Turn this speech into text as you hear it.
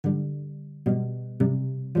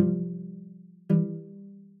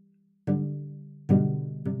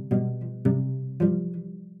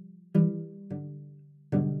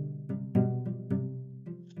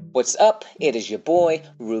What's up? It is your boy,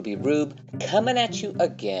 Ruby Rube, coming at you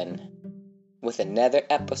again with another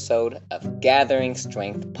episode of Gathering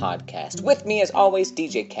Strength Podcast. With me, as always,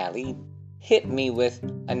 DJ Khaled. Hit me with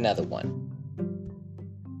another one.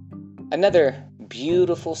 Another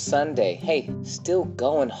beautiful Sunday. Hey, still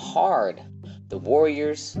going hard. The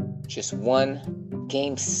Warriors just won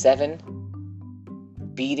Game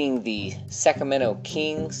 7, beating the Sacramento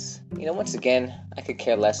Kings. Once again, I could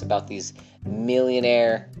care less about these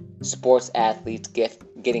millionaire sports athletes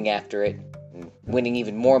getting after it and winning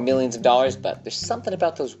even more millions of dollars, but there's something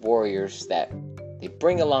about those Warriors that they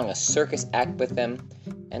bring along a circus act with them,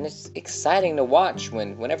 and it's exciting to watch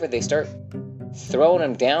whenever they start throwing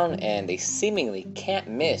them down and they seemingly can't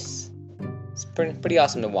miss. It's pretty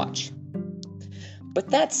awesome to watch.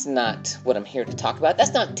 But that's not what I'm here to talk about.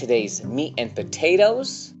 That's not today's meat and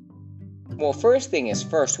potatoes. Well, first thing is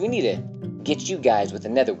first, we need to get you guys with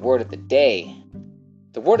another word of the day.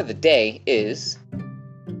 The word of the day is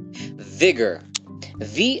vigor.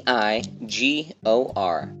 V-I-G-O-R.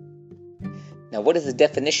 Now, what is the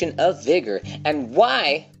definition of vigor? And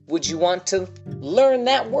why would you want to learn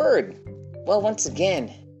that word? Well, once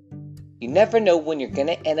again, you never know when you're going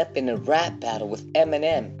to end up in a rap battle with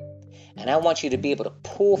Eminem. And I want you to be able to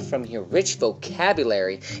pull from your rich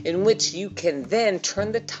vocabulary in which you can then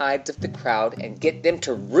turn the tides of the crowd and get them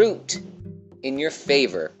to root in your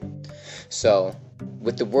favor. So,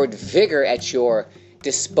 with the word vigor at your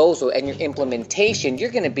disposal and your implementation, you're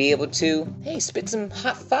going to be able to, spit some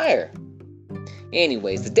hot fire.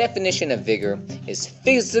 Anyways, the definition of vigor is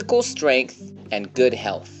physical strength and good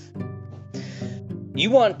health. You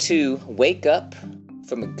want to wake up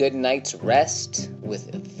from a good night's rest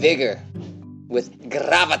with vigor, with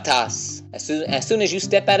gravitas. As soon as you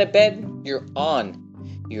step out of bed, you're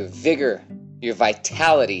on. Your vigor, your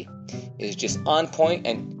vitality is just on point,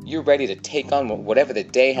 and you're ready to take on whatever the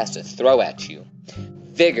day has to throw at you.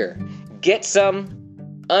 Vigor. Get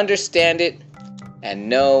some, understand it, and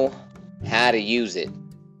know how to use it.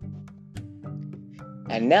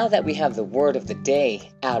 And now that we have the word of the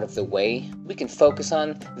day out of the way, we can focus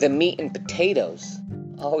on the meat and potatoes.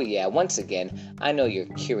 Oh yeah, once again, I know your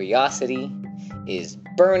curiosity is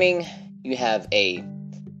burning. You have a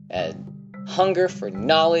hunger for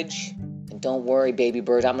knowledge. And don't worry, baby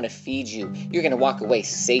bird, I'm going to feed you. You're going to walk away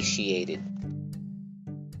satiated.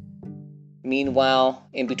 Meanwhile,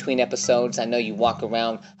 in between episodes, I know you walk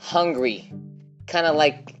around hungry. Kind of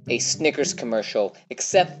like a Snickers commercial,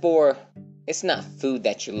 except for it's not food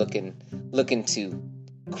that you're looking to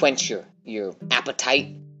quench your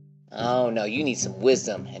appetite. Oh no, you need some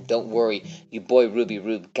wisdom, and don't worry, your boy Ruby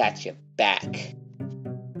Rube got you back.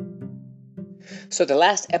 So the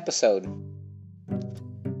last episode,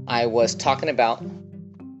 I was talking about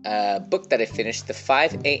a book that I finished, The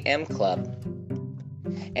 5 a.m. Club.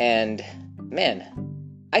 And man,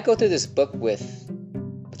 I go through this book with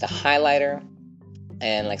a highlighter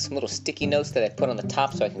and like some little sticky notes that I put on the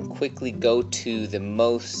top so I can quickly go to the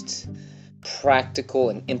most practical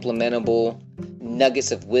and implementable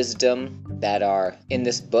nuggets of wisdom that are in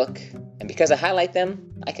this book. And because I highlight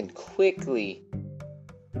them, I can quickly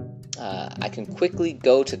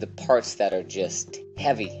go to the parts that are just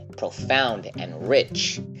heavy, profound, and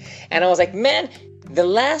rich. And I was like, man, the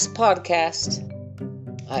last podcast,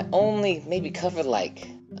 I only maybe covered like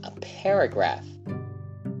a paragraph.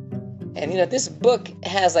 And this book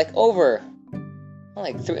has over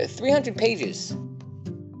 300 pages.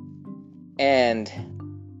 And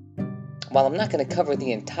while I'm not going to cover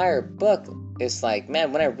the entire book, it's like,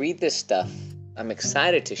 man, when I read this stuff, I'm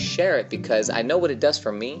excited to share it because I know what it does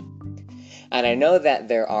for me. And I know that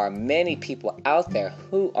there are many people out there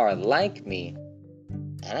who are like me.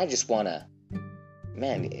 And I just want to,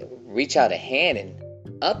 reach out a hand and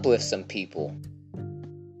uplift some people.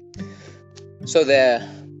 So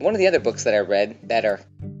one of the other books that I read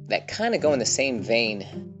that kind of go in the same vein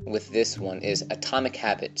with this one is Atomic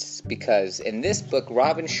Habits, because in this book,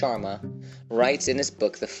 Robin Sharma writes in his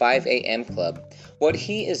book, The 5 a.m. Club, what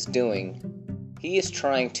he is doing, he is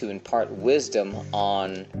trying to impart wisdom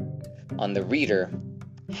on the reader,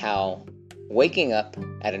 how waking up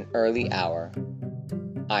at an early hour,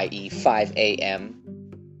 i.e. 5 a.m.,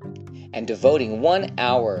 and devoting 1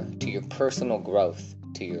 hour to your personal growth,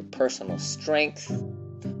 to your personal strength,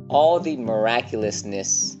 all the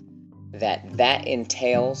miraculousness that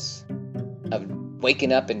entails of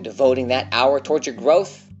waking up and devoting that hour towards your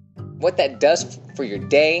growth, what that does for your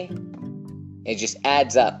day, it just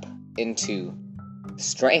adds up into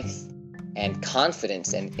strength and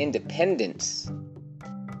confidence and independence.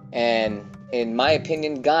 And in my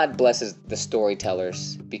opinion, God blesses the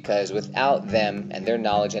storytellers, because without them and their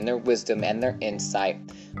knowledge and their wisdom and their insight,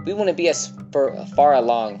 We want to be as far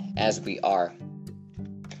along as we are.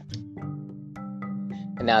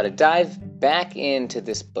 And now to dive back into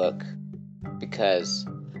this book, because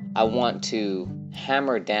I want to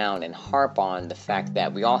hammer down and harp on the fact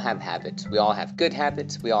that we all have habits. We all have good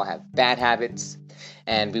habits. We all have bad habits.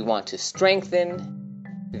 And we want to strengthen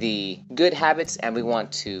the good habits and we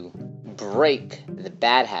want to break the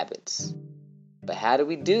bad habits. But how do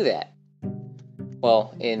we do that?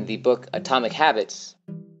 Well, in the book Atomic Habits,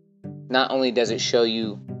 not only does it show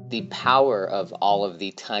you the power of all of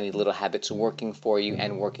the tiny little habits working for you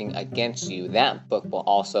and working against you, that book will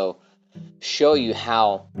also show you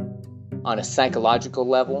how, on a psychological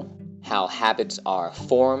level, how habits are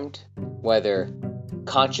formed, whether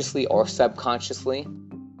consciously or subconsciously,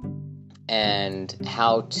 and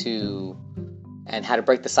how to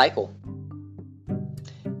break the cycle.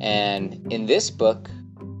 And in this book,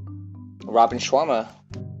 Robin Sharma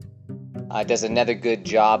does another good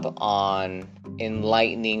job on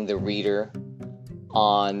enlightening the reader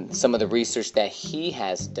on some of the research that he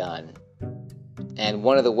has done. And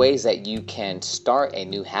one of the ways that you can start a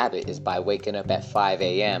new habit is by waking up at 5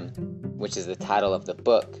 a.m., which is the title of the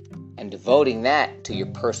book, and devoting that to your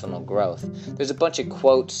personal growth. There's a bunch of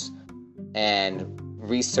quotes and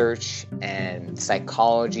research and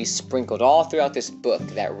psychology sprinkled all throughout this book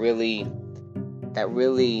that really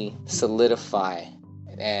solidify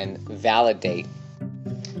and validate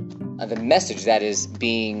the message that is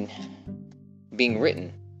being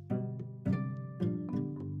written.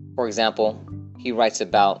 For example, he writes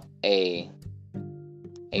about a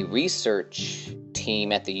research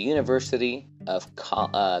team at the University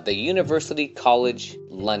College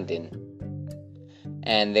London,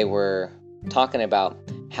 and they were talking about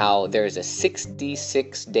how there's a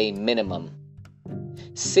 66-day minimum,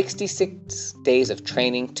 66 days of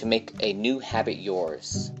training to make a new habit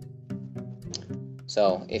yours.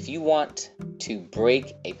 So if you want to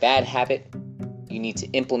break a bad habit, you need to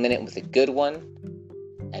implement it with a good one,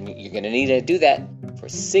 and you're going to need to do that for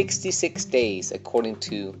 66 days, according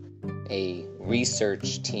to a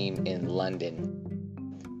research team in London.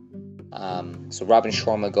 So Robin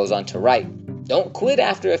Sharma goes on to write, "Don't quit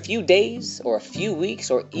after a few days or a few weeks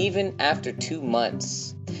or even after 2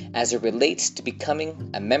 months. As it relates to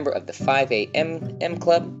becoming a member of the 5 a.m.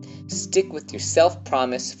 club, stick with your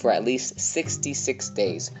self-promise for at least 66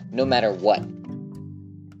 days, no matter what."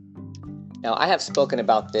 Now, I have spoken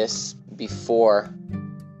about this before.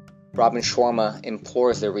 Robin Sharma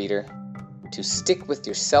implores the reader to stick with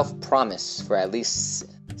your self-promise for at least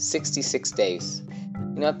 66 days.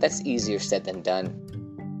 You know, that's easier said than done,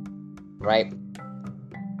 right?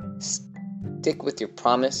 Stick with your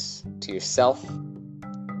promise to yourself.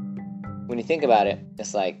 When you think about it,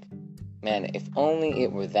 it's like, man, if only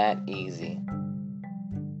it were that easy.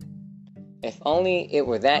 If only it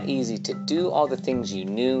were that easy to do all the things you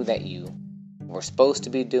knew that you were supposed to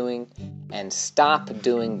be doing and stop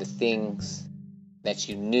doing the things that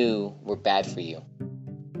you knew were bad for you.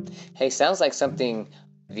 Hey, sounds like something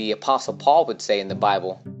the Apostle Paul would say in the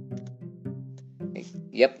Bible.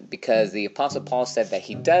 Yep, because the Apostle Paul said that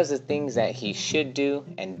he does the things that he should do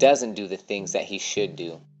and doesn't do the things that he should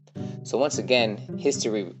do. So once again,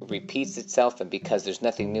 history repeats itself, and because there's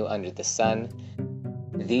nothing new under the sun,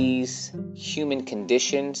 these human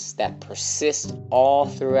conditions that persist all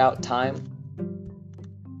throughout time,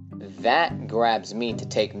 that grabs me to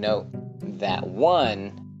take note that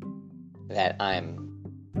one, that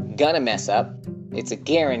I'm gonna mess up. It's a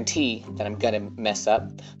guarantee that I'm gonna mess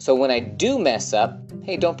up. So when I do mess up,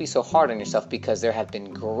 hey, don't be so hard on yourself, because there have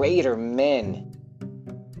been greater men,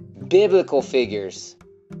 biblical figures,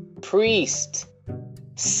 priests,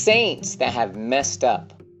 saints that have messed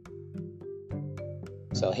up.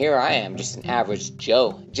 So here I am, just an average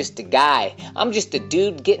Joe, just a guy. I'm just a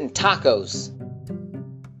dude getting tacos.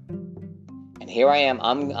 And here I am,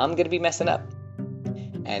 I'm going to be messing up.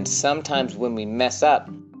 And sometimes when we mess up,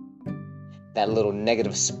 that little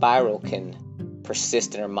negative spiral can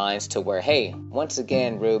persist in our minds to where, hey, once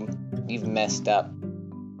again, Rube, you've messed up.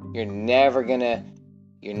 You're never going to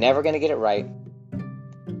get it right.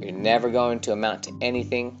 You're never going to amount to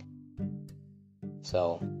anything.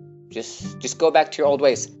 So just go back to your old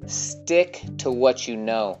ways. Stick to what you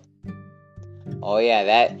know. Oh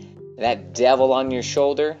yeah, that devil on your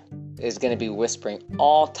shoulder is going to be whispering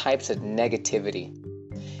all types of negativity.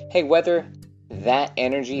 Hey, whether that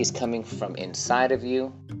energy is coming from inside of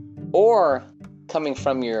you or coming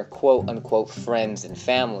from your quote-unquote friends and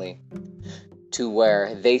family, to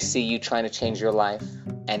where they see you trying to change your life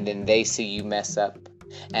and then they see you mess up,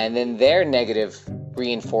 and then their negative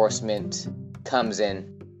reinforcement comes in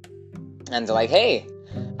and they're like, hey,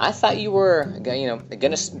 I thought you were, going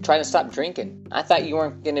to try to stop drinking. I thought you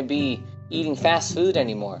weren't going to be eating fast food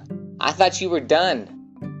anymore. I thought you were done.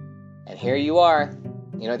 And here you are.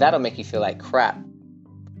 That'll make you feel like crap.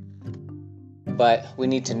 But we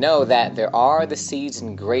need to know that there are the seeds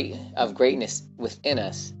of greatness within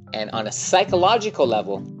us. And on a psychological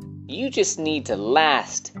level, you just need to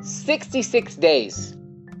last 66 days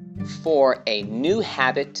for a new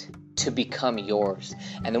habit to become yours.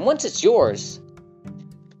 And then once it's yours,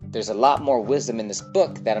 there's a lot more wisdom in this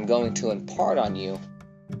book that I'm going to impart on you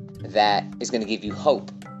that is going to give you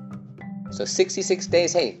hope. So 66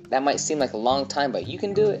 days, hey, that might seem like a long time, but you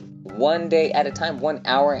can do it 1 day at a time, 1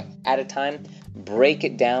 hour at a time. Break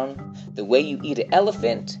it down. The way you eat an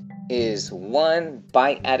elephant is 1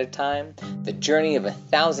 bite at a time. The journey of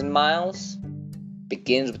 1,000 miles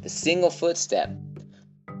begins with a single footstep.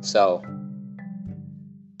 So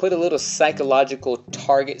put a little psychological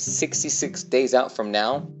target 66 days out from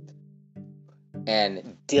now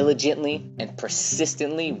and diligently and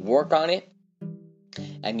persistently work on it,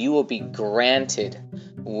 and you will be granted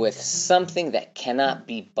with something that cannot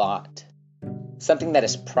be bought, something that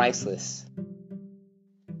is priceless.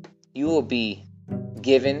 You will be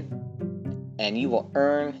given and you will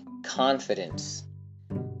earn confidence.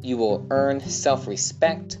 You will earn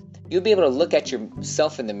self-respect. You'll be able to look at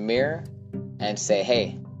yourself in the mirror and say,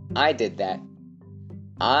 hey, I did that.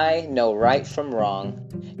 I know right from wrong,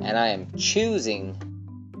 and I am choosing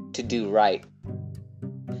to do right.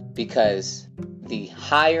 Because the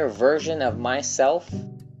higher version of myself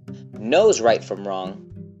knows right from wrong.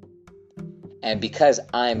 And because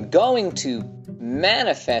I'm going to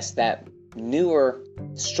manifest that newer,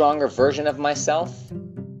 stronger version of myself,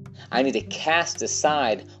 I need to cast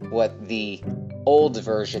aside what the old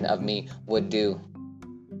version of me would do.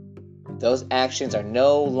 Those actions are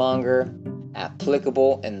no longer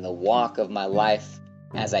applicable in the walk of my life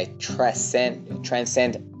as I transcend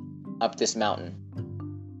up this mountain.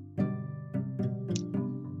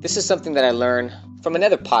 This is something that I learned from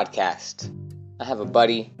another podcast. I have a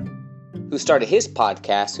buddy who started his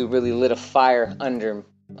podcast who really lit a fire under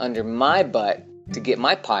my butt to get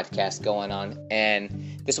my podcast going on.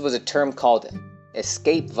 And this was a term called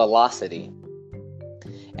escape velocity.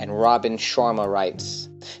 And Robin Sharma writes,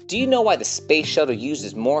 do you know why the space shuttle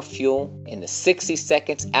uses more fuel in the 60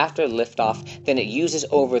 seconds after liftoff than it uses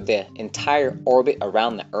over the entire orbit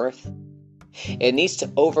around the Earth? It needs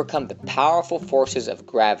to overcome the powerful forces of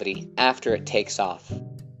gravity after it takes off.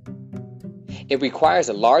 It requires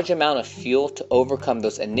a large amount of fuel to overcome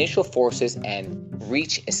those initial forces and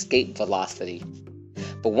reach escape velocity.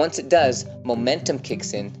 But once it does, momentum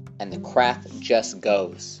kicks in and the craft just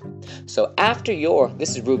goes. So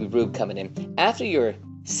this is Ruby Rube coming in, after your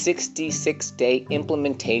 66-day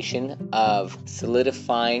implementation of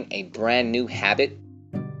solidifying a brand new habit,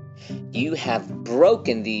 you have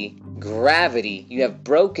broken the gravity, you have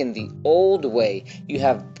broken the old way, you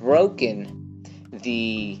have broken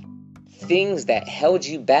the things that held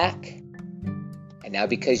you back. And now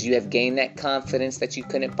because you have gained that confidence that you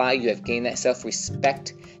couldn't buy, you have gained that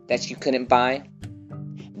self-respect that you couldn't buy,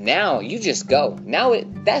 now you just go.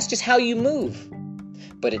 That's just how you move.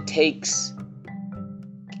 But it takes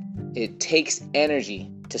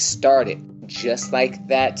energy to start it. Just like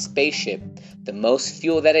that spaceship, the most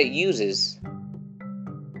fuel that it uses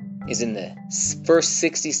is in the first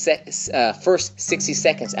 60 seconds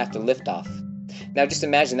after liftoff. Now just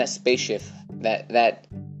imagine that spaceship, that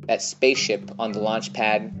spaceship on the launch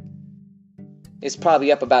pad is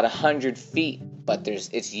probably up about 100 feet, but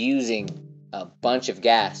it's using a bunch of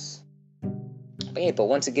gas. But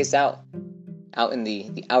once it gets out in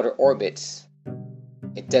the outer orbits,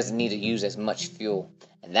 it doesn't need to use as much fuel.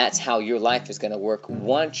 And that's how your life is going to work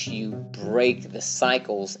once you break the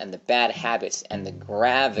cycles and the bad habits and the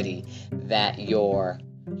gravity that your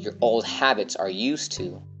old habits are used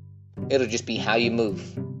to. It'll just be how you move.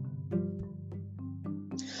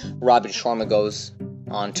 Robin Sharma goes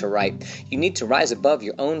on to write, you need to rise above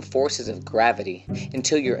your own forces of gravity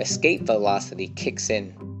until your escape velocity kicks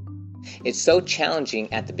in. It's so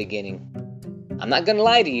challenging at the beginning. I'm not going to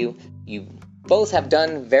lie to you. You both have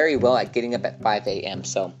done very well at getting up at 5 a.m.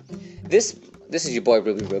 So this is your boy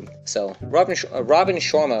Ruby Rube. So Robin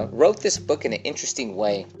Sharma wrote this book in an interesting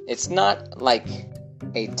way. It's not like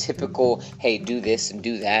a typical, hey, do this and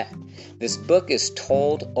do that. This book is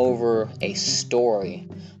told over a story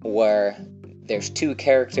where there's two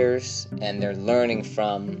characters and they're learning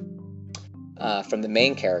from the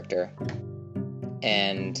main character.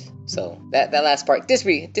 And so that last part,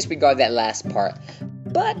 disregard that last part.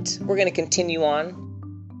 But we're going to continue on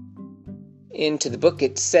into the book.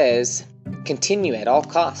 It says, continue at all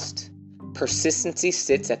cost. Persistency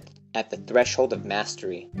sits at the threshold of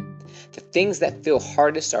mastery. The things that feel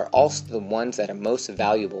hardest are also the ones that are most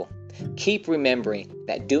valuable. Keep remembering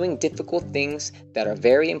that doing difficult things that are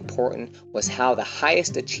very important was how the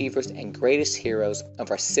highest achievers and greatest heroes of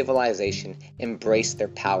our civilization embraced their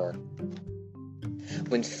power.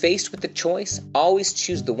 When faced with a choice, always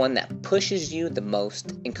choose the one that pushes you the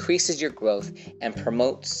most, increases your growth, and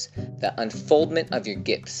promotes the unfoldment of your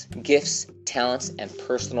gifts, talents, and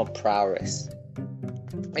personal prowess.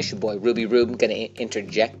 It's your boy Ruby Rube, gonna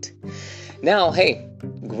interject. Now, hey,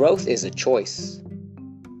 growth is a choice.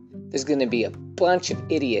 There's gonna be a bunch of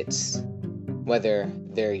idiots, whether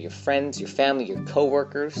they're your friends, your family, your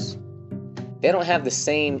coworkers. They don't have the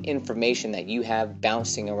same information that you have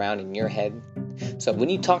bouncing around in your head. So when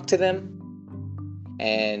you talk to them,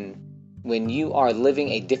 and when you are living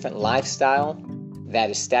a different lifestyle that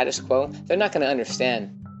is status quo, they're not going to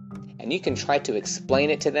understand. And you can try to explain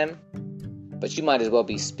it to them, but you might as well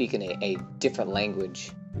be speaking a different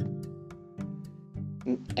language.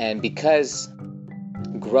 And because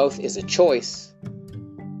growth is a choice,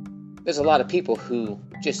 there's a lot of people who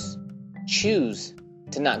just choose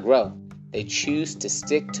to not grow. They choose to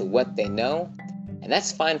stick to what they know, and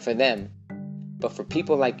that's fine for them. But for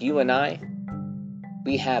people like you and I,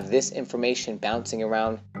 we have this information bouncing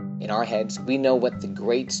around in our heads. We know what the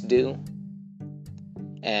greats do.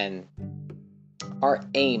 And our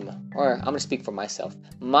aim, or I'm going to speak for myself,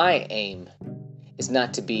 my aim is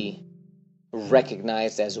not to be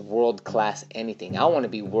recognized as world-class anything. I want to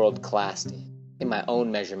be world-class in my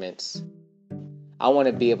own measurements. I want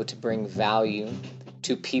to be able to bring value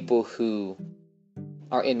to people who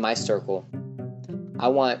are in my circle. I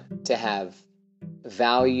want to have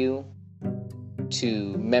value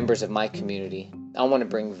to members of my community. I want to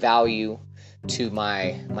bring value to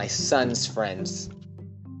my son's friends.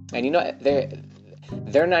 And you know,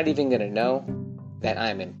 they're not even going to know that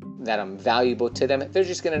I'm valuable to them. They're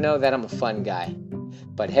just going to know that I'm a fun guy.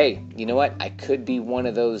 But hey, you know what? I could be one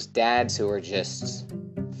of those dads who are just,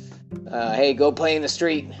 hey, go play in the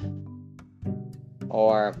street.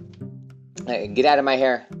 Or, hey, get out of my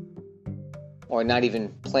hair. Or not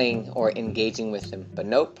even playing or engaging with them. But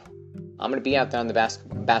nope, I'm going to be out there on the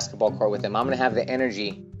basketball court with them. I'm going to have the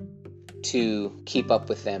energy to keep up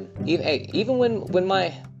with them. Even when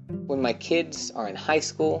my kids are in high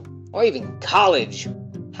school or even college,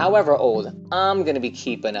 however old, I'm going to be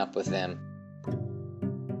keeping up with them.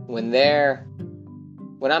 When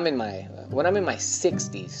I'm in my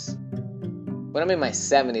 60s, when I'm in my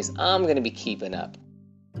 70s, I'm going to be keeping up.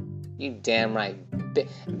 You damn right.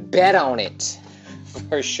 Bet on it.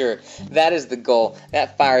 For sure. That is the goal.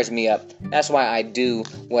 That fires me up. That's why I do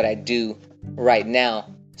what I do right now,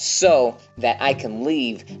 so that I can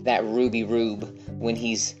leave that Ruby Rube when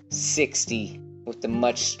he's 60 with a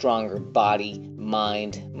much stronger body,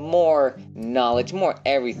 mind, more knowledge, more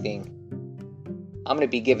everything. I'm going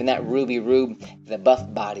to be giving that Ruby Rube the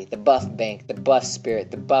buff body, the buff bank, the buff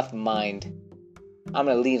spirit, the buff mind. I'm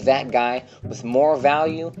going to leave that guy with more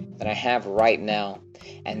value than I have right now.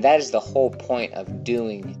 And that is the whole point of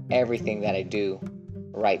doing everything that I do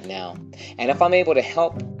right now. And if I'm able to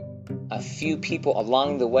help a few people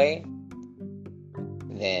along the way,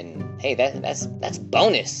 then hey, that's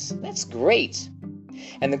bonus. That's great.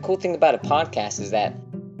 And the cool thing about a podcast is that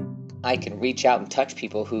I can reach out and touch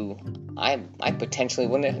people who I potentially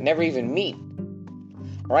would never even meet.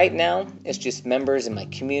 Right now, it's just members in my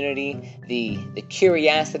community. The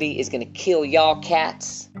curiosity is going to kill y'all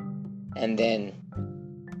cats. And then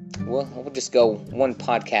we'll just go one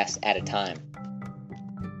podcast at a time.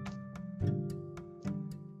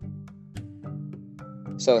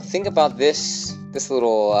 So think about this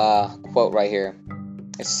little quote right here.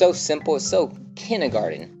 It's so simple. It's so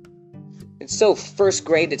kindergarten. It's so first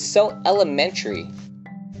grade. It's so elementary.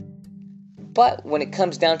 But when it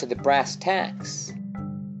comes down to the brass tacks,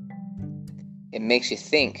 it makes you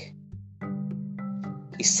think.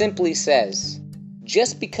 He simply says,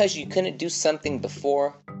 just because you couldn't do something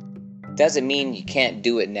before doesn't mean you can't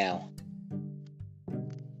do it now.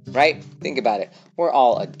 Right? Think about it. We're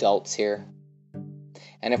all adults here.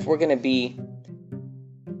 And if we're going to be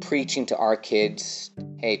preaching to our kids,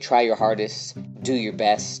 hey, try your hardest, do your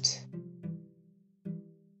best.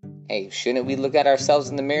 Hey, shouldn't we look at ourselves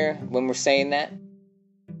in the mirror when we're saying that?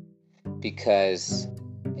 Because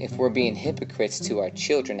if we're being hypocrites to our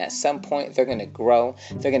children, at some point they're going to grow,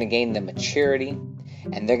 they're going to gain the maturity,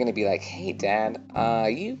 and they're going to be like, hey, Dad,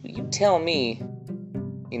 you tell me,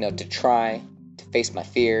 to try, to face my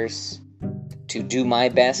fears, to do my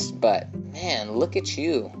best, but man, look at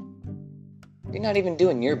you. You're not even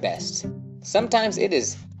doing your best. Sometimes it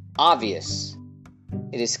is obvious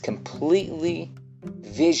It is completely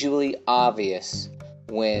visually obvious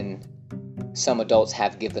when some adults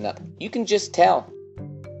have given up. You can just tell.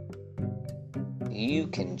 You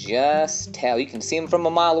can just tell. You can see them from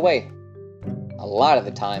a mile away. A lot of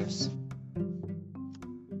the times.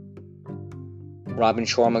 Robin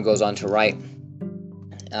Sharma goes on to write,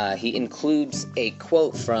 he includes a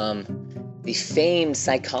quote from the famed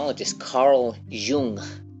psychologist Carl Jung.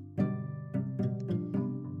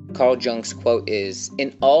 Carl Jung's quote is,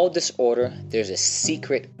 "In all disorder, there's a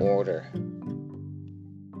secret order."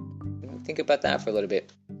 Think about that for a little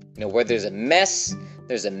bit. Where there's a mess,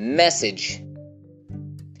 there's a message.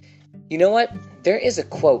 You know what? There is a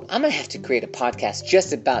quote. I'm going to have to create a podcast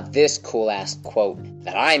just about this cool-ass quote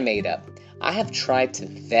that I made up. I have tried to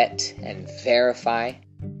vet and verify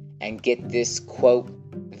and get this quote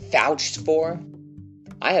vouched for.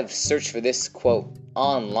 I have searched for this quote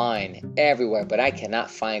online everywhere, but I cannot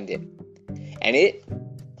find it. And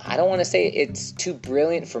I don't want to say it's too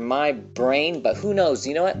brilliant for my brain, but who knows?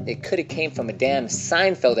 You know what? It could have came from a damn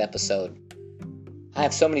Seinfeld episode. I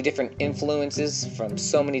have so many different influences from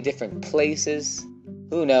so many different places.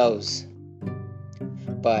 Who knows?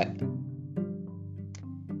 But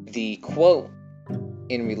the quote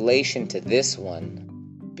in relation to this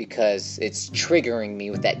one, because it's triggering me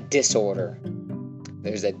with that disorder.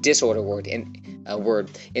 There's a disorder word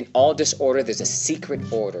in all disorder. There's a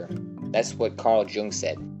secret order. That's what Carl Jung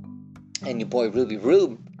said. And your boy Ruby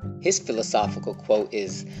Rube, his philosophical quote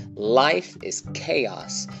is, "Life is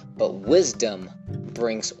chaos, but wisdom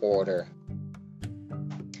brings order."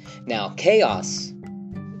 Now, chaos,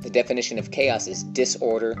 the definition of chaos is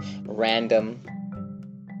disorder, random.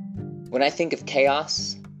 When I think of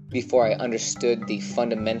chaos, before I understood the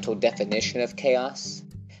fundamental definition of chaos,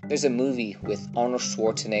 there's a movie with Arnold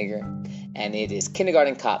Schwarzenegger, and it is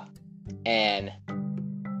Kindergarten Cop. And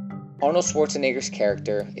Arnold Schwarzenegger's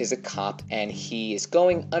character is a cop, and he is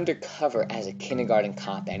going undercover as a kindergarten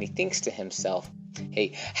cop, and he thinks to himself,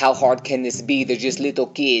 "Hey, how hard can this be? They're just little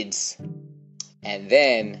kids." And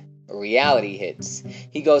then reality hits.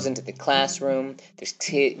 He goes into the classroom. There's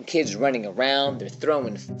kids running around. They're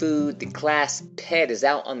throwing food. The class pet is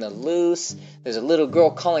out on the loose. There's a little girl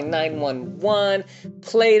calling 911.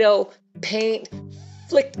 Play-Doh, paint,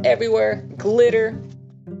 flicked everywhere, glitter.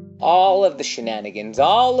 All of the shenanigans,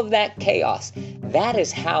 all of that chaos. That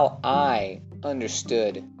is how I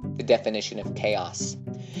understood the definition of chaos.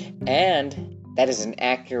 And that is an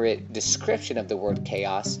accurate description of the word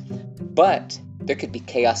chaos. But there could be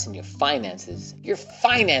chaos in your finances. Your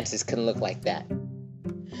finances can look like that.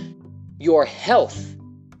 Your health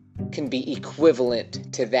can be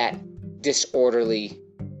equivalent to that disorderly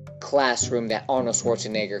classroom that Arnold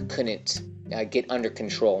Schwarzenegger couldn't get under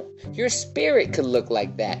control. Your spirit could look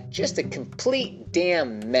like that. Just a complete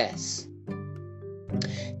damn mess.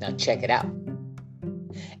 Now check it out.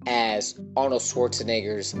 As Arnold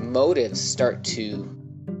Schwarzenegger's motives start to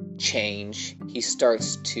change, he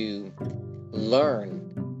starts to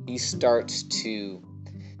learn. He starts to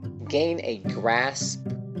gain a grasp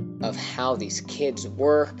of how these kids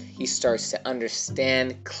work. He starts to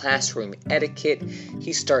understand classroom etiquette.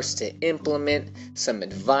 He starts to implement some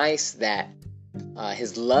advice that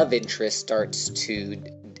his love interest starts to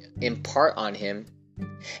impart on him.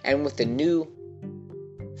 And with the new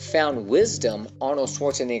found wisdom, Arnold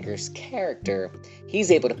Schwarzenegger's character,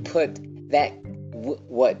 he's able to put that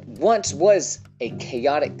what once was a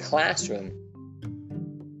chaotic classroom,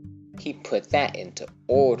 he put that into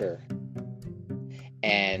order.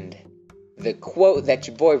 And the quote that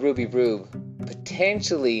your boy Ruby Rube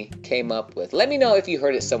potentially came up with, let me know if you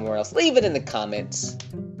heard it somewhere else. Leave it in the comments.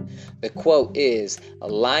 The quote is,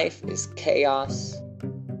 "Life is chaos,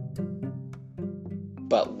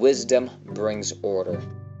 but wisdom brings order."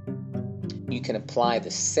 You can apply the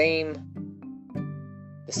same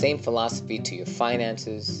philosophy to your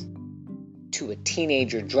finances, to a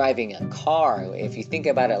teenager driving a car. If you think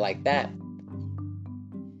about it like that,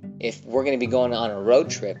 if we're going to be going on a road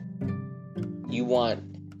trip, you want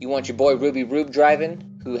your boy Ruby Rube driving,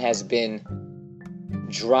 who has been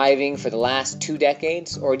driving for the last 2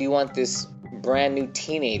 decades, or do you want this brand new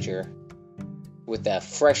teenager with a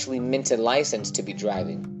freshly minted license to be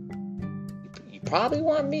driving? You probably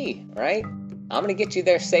want me, right? I'm going to get you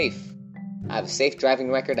there safe. I have a safe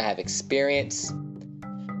driving record. I have experience.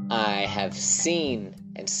 I have seen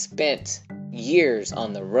and spent years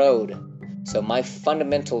on the road. So my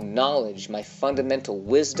fundamental knowledge, my fundamental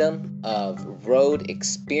wisdom of road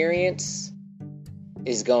experience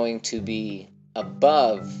is going to be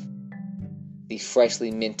above the freshly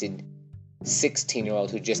minted 16-year-old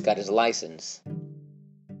who just got his license.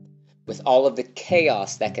 with all of the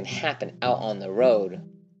chaos that can happen out on the road,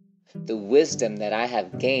 the wisdom that I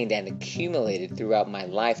have gained and accumulated throughout my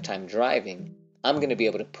lifetime driving, I'm going to be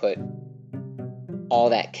able to put all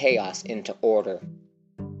that chaos into order,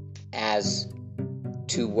 as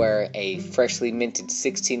to where a freshly minted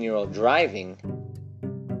 16-year-old driving,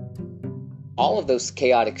 all of those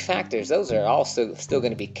chaotic factors, those are also still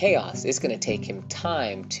going to be chaos. It's going to take him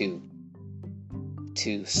time to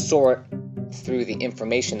sort through the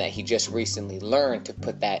information that he just recently learned to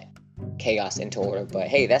put that chaos into order. But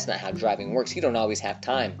hey, that's not how driving works. You don't always have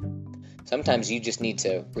time. Sometimes you just need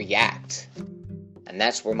to react. And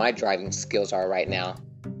that's where my driving skills are right now.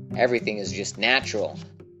 Everything is just natural.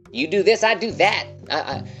 You do this, I do that.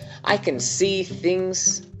 I can see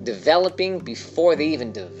things developing before they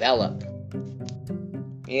even develop.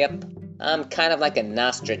 Yep, I'm kind of like a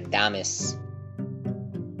Nostradamus.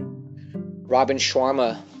 Robin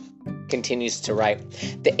Sharma continues to write,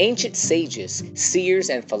 the ancient sages, seers,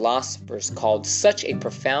 and philosophers called such a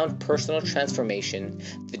profound personal transformation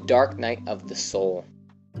the dark night of the soul.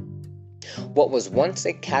 What was once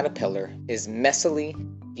a caterpillar is messily,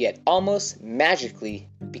 yet almost magically,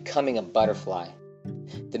 becoming a butterfly.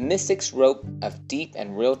 The mystics wrote of deep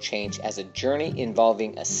and real change as a journey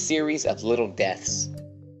involving a series of little deaths.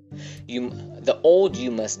 The old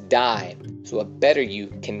you must die, so a better you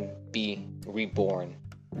can be reborn.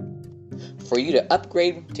 For you to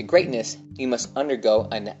upgrade to greatness, you must undergo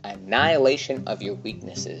an annihilation of your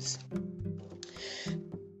weaknesses.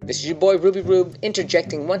 This is your boy Ruby Rube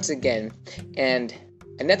interjecting once again, and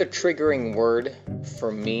another triggering word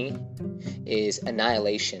for me is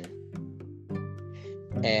annihilation.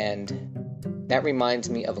 And that reminds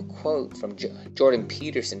me of a quote from Jordan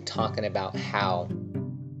Peterson talking about how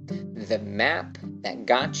the map that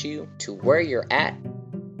got you to where you're at,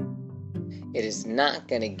 it is not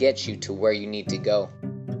going to get you to where you need to go.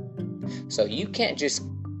 So you can't just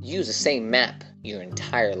use the same map your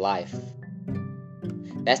entire life.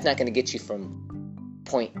 That's not going to get you from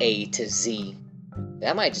point A to Z.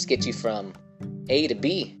 That might just get you from A to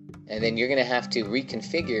B. And then you're going to have to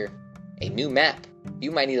reconfigure a new map.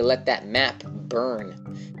 You might need to let that map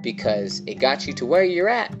burn because it got you to where you're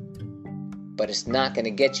at, but it's not going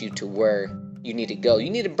to get you to where you need to go. You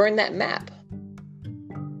need to burn that map.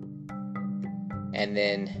 And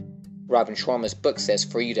then Robin Sharma's book says,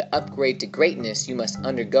 for you to upgrade to greatness, you must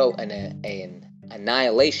undergo an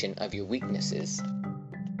annihilation of your weaknesses.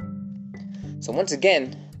 So once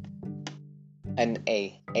again, an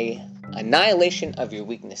annihilation of your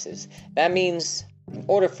weaknesses. That means in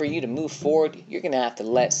order for you to move forward, you're going to have to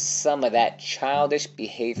let some of that childish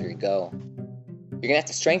behavior go. You're going to have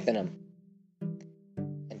to strengthen them.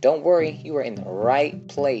 And don't worry, you are in the right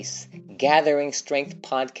place. Gathering Strength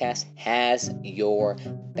Podcast has your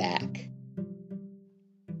back.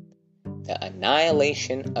 The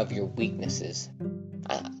annihilation of your weaknesses.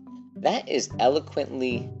 That is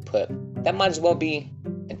eloquently put. That might as well be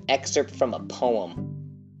an excerpt from a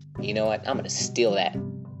poem. You know what? I'm going to steal that.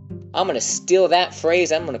 I'm going to steal that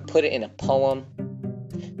phrase. I'm going to put it in a poem.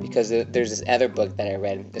 Because there's this other book that I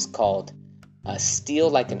read. It's called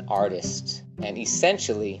Steal Like an Artist. And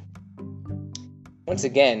essentially, once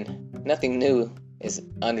again, nothing new is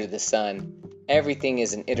under the sun. Everything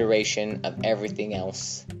is an iteration of everything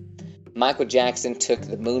else. Michael Jackson took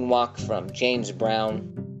the moonwalk from James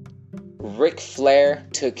Brown. Ric Flair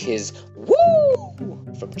took his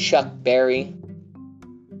woo from Chuck Berry.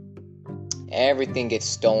 Everything gets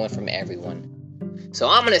stolen from everyone. So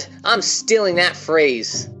I'm stealing that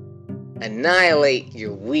phrase. Annihilate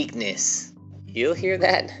your weakness. You'll hear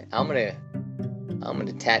that? I'm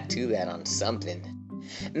gonna tattoo that on something.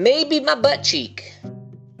 Maybe my butt cheek.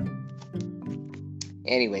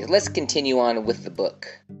 Anyways, let's continue on with the book.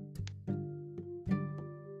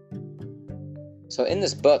 So in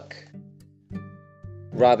this book,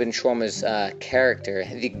 Robin Sharma's character,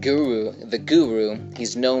 the guru,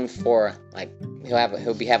 he's known for, like,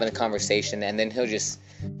 he'll be having a conversation and then he'll just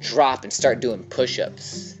drop and start doing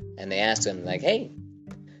push-ups. And they ask him, like, hey,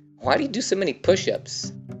 why do you do so many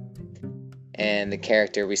push-ups? And the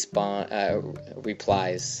character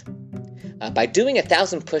replies, by doing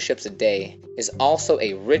 1,000 push-ups a day is also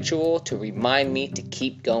a ritual to remind me to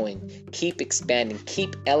keep going, keep expanding,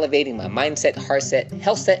 keep elevating my mindset, heart set,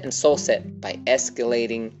 health set, and soul set by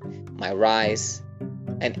escalating my rise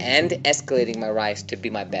and escalating my rise to be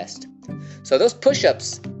my best. So those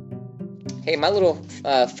push-ups, hey, my little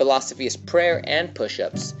philosophy is prayer and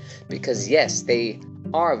push-ups, because yes, they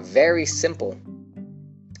are very simple.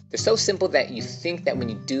 They're so simple that you think that when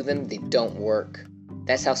you do them, they don't work.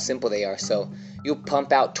 That's how simple they are. So you'll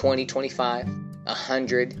pump out 20, 25,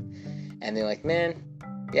 100, and they're like, man,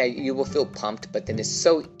 Yeah, you will feel pumped, but then it's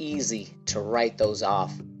so easy to write those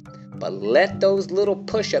off. But let those little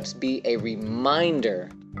push-ups be a reminder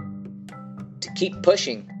to keep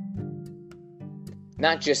pushing.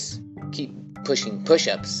 Not just keep pushing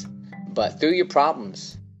push-ups, but through your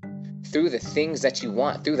problems, through the things that you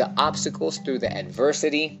want, through the obstacles, through the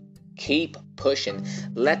adversity, keep pushing.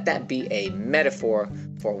 Let that be a metaphor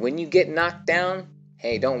for when you get knocked down.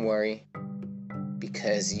 Hey, don't worry,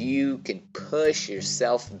 because you can push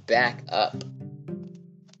yourself back up.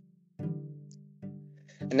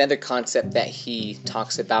 Another concept that he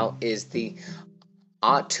talks about is the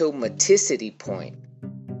automaticity point.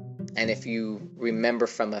 And if you remember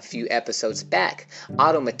from a few episodes back,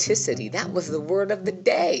 automaticity, that was the word of the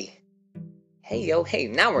day. Hey,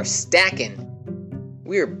 now we're stacking.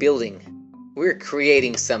 We're building. We're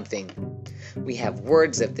creating something. We have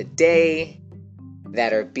words of the day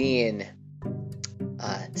that are being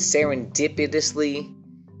serendipitously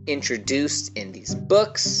introduced in these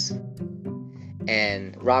books.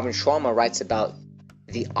 And Robin Sharma writes about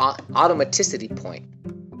the automaticity point.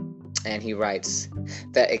 And he writes,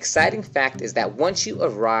 the exciting fact is that once you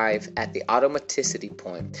arrive at the automaticity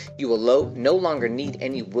point, you will no longer need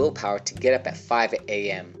any willpower to get up at 5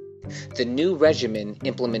 a.m. The new regimen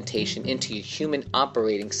implementation into your human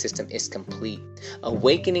operating system is complete.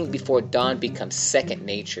 Awakening before dawn becomes second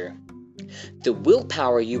nature. The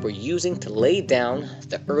willpower you were using to lay down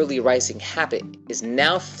the early rising habit is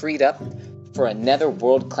now freed up for another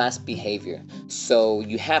world-class behavior, so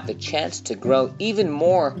you have the chance to grow even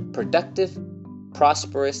more productive,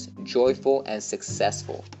 prosperous, joyful, and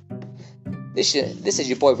successful. This is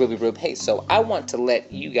your boy Ruby Rube. Hey, so I want to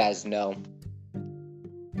let you guys know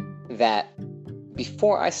that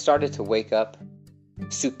before I started to wake up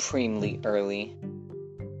supremely early,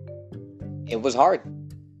 it was hard.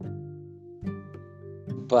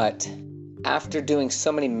 But after doing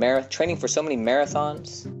so many training for so many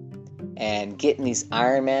marathons, and getting these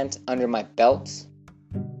Ironmans under my belt,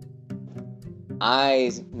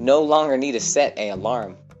 I no longer need to set an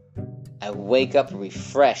alarm. I wake up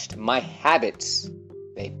refreshed. My habits,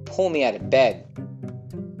 they pull me out of bed.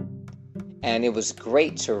 And it was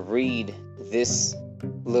great to read this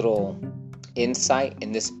little insight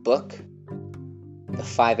in this book, The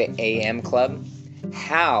 5 a.m. Club,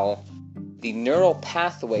 how the neural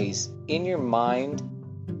pathways in your mind,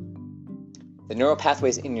 the neural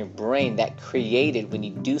pathways in your brain that created when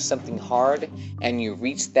you do something hard and you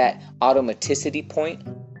reach that automaticity point,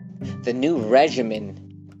 the new regimen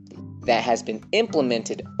that has been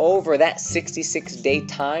implemented over that 66-day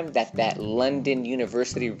time that London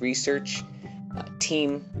University research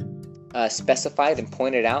team specified and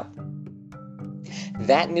pointed out,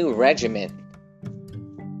 that new regimen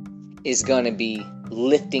is going to be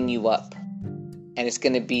lifting you up, and it's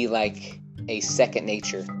going to be like a second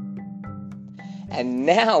nature. And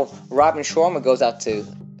now Robin Sharma goes out to,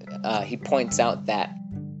 he points out that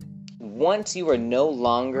once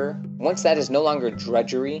that is no longer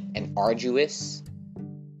drudgery and arduous,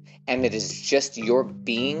 and it is just your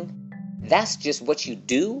being, that's just what you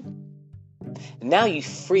do, now you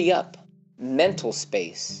free up mental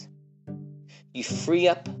space. You free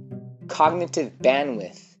up cognitive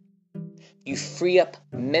bandwidth. You free up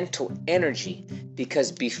mental energy,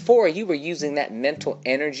 because before you were using that mental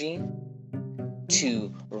energy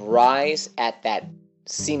to rise at that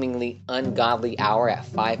seemingly ungodly hour at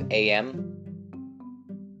 5 a.m.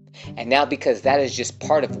 And now, because that is just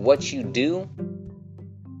part of what you do,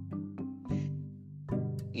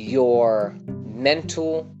 your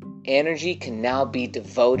mental energy can now be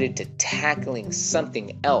devoted to tackling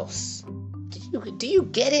something else. Do you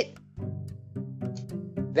get it?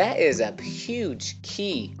 That is a huge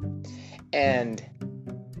key. And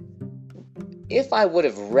if I would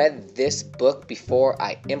have read this book before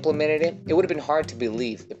I implemented it, it would have been hard to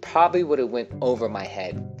believe. It probably would have went over my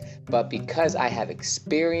head. But because I have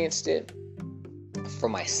experienced it for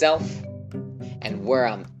myself, and where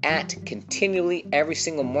I'm at continually every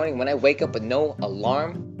single morning when I wake up with no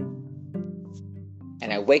alarm,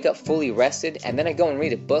 and I wake up fully rested, and then I go and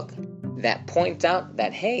read a book that points out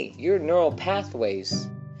that, hey, your neural pathways,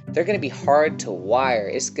 they're going to be hard to wire.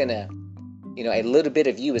 It's going to, a little bit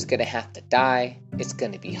of you is going to have to die. It's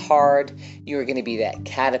going to be hard. You're going to be that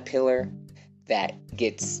caterpillar that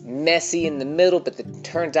gets messy in the middle, but that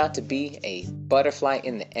turns out to be a butterfly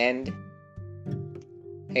in the end.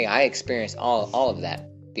 Hey, I experienced all of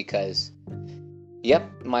that because,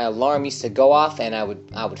 my alarm used to go off and I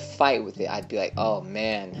would fight with it. I'd be like, oh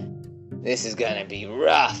man, this is going to be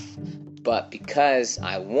rough. But because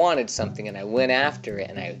I wanted something and I went after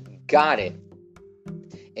it and I got it,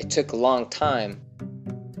 it took a long time.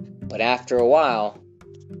 But after a while,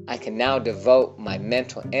 I can now devote my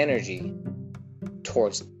mental energy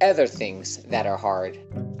towards other things that are hard.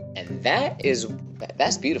 And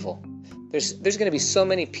that's beautiful. There's going to be so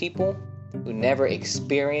many people who never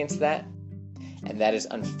experience that, and that is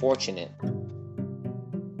unfortunate.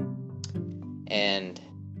 And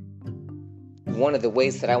one of the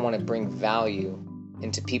ways that I want to bring value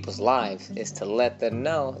into people's lives is to let them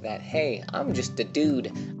know that, hey, I'm just a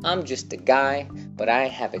dude, I'm just a guy, but I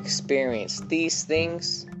have experienced these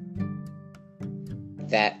things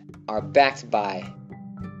that are backed by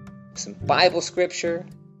some Bible scripture,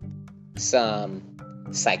 some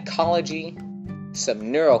psychology, some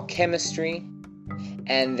neurochemistry,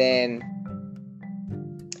 and then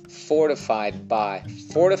fortified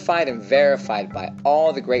and verified by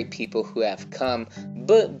all the great people who have come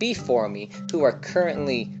before me, who are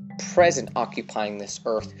currently present occupying this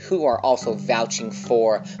earth, who are also vouching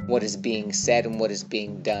for what is being said and what is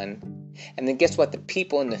being done. And then guess what? The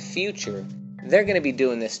people in the future, they're going to be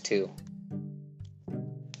doing this too.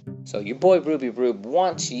 So your boy Ruby Rube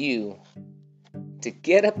wants you to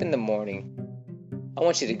get up in the morning. I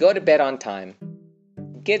want you to go to bed on time,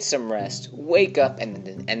 get some rest, wake up, and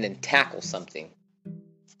then tackle something.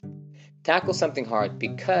 Tackle something hard,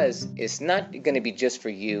 because it's not going to be just for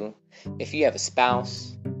you. If you have a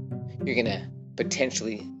spouse, you're going to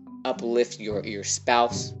potentially uplift your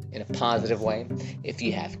spouse in a positive way. If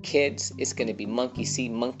you have kids, it's going to be monkey see,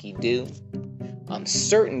 monkey do. I'm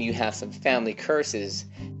certain you have some family curses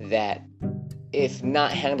that, if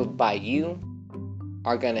not handled by you,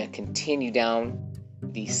 are going to continue down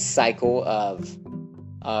the cycle of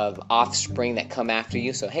offspring that come after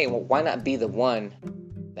you. So hey, well, why not be the one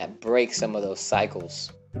that breaks some of those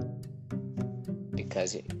cycles?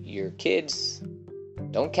 Because your kids,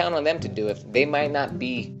 don't count on them to do it. They might not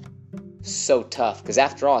be so tough, because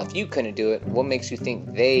after all, if you couldn't do it, what makes you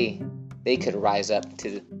think they could rise up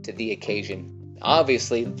to the occasion?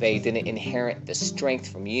 Obviously, they didn't inherit the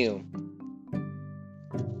strength from you.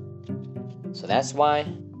 So that's why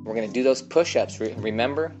we're going to do those push-ups.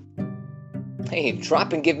 Remember? Hey,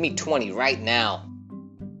 drop and give me 20 right now.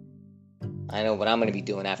 I know what I'm going to be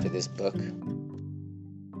doing after this book.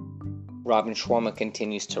 Robin Sharma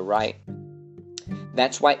continues to write.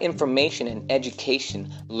 That's why information and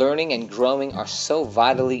education, learning and growing are so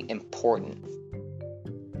vitally important.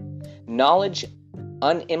 Knowledge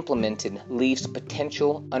unimplemented leaves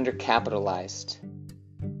potential undercapitalized.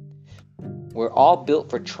 We're all built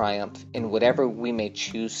for triumph in whatever we may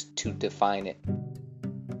choose to define it.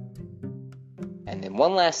 And then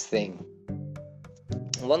one last thing,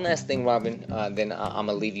 Robin, then I'm going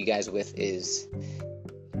to leave you guys with is,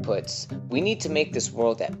 we need to make this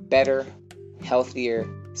world a better, healthier,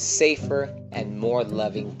 safer, and more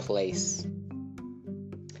loving place.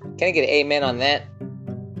 Can I get an amen on that?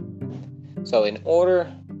 So in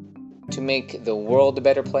order to make the world a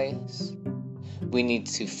better place, we need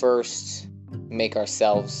to first make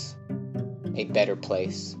ourselves a better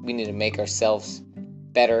place. We need to make ourselves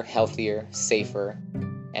better, healthier, safer,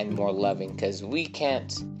 and more loving, because we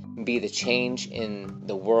can't be the change in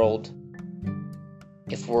the world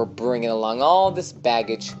if we're bringing along all this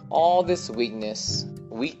baggage, all this weakness.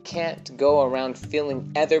 We can't go around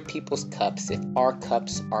filling other people's cups if our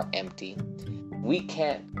cups are empty. We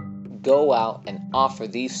can't go out and offer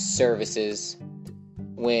these services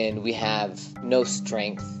when we have no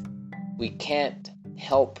strength. We can't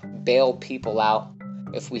help bail people out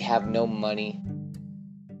if we have no money.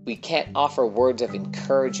 We can't offer words of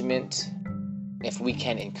encouragement if we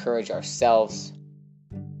can't encourage ourselves.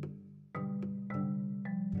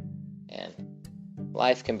 And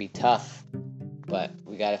life can be tough, but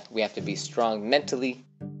we have to be strong mentally,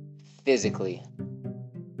 physically.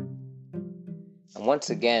 And once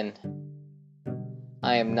again,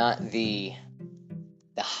 I am not the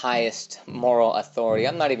highest moral authority.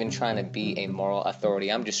 I'm not even trying to be a moral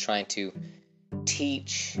authority. I'm just trying to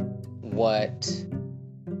teach what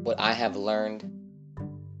I have learned.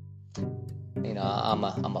 You know, I'm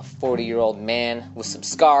a 40-year-old man with some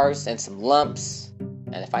scars and some lumps,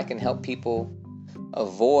 and if I can help people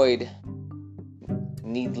avoid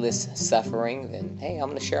needless suffering, then hey, I'm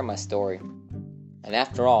going to share my story. And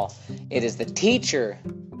after all, it is the teacher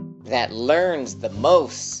that learns the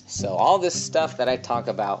most. So all this stuff that I talk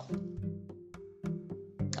about,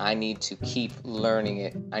 I need to keep learning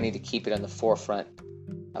it. I need to keep it on the forefront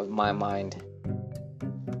of my mind.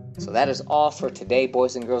 So that is all for today,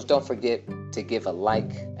 boys and girls. Don't forget to give a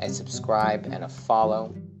like, a subscribe, and a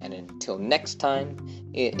follow. And until next time,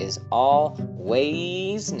 it is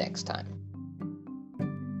always next time.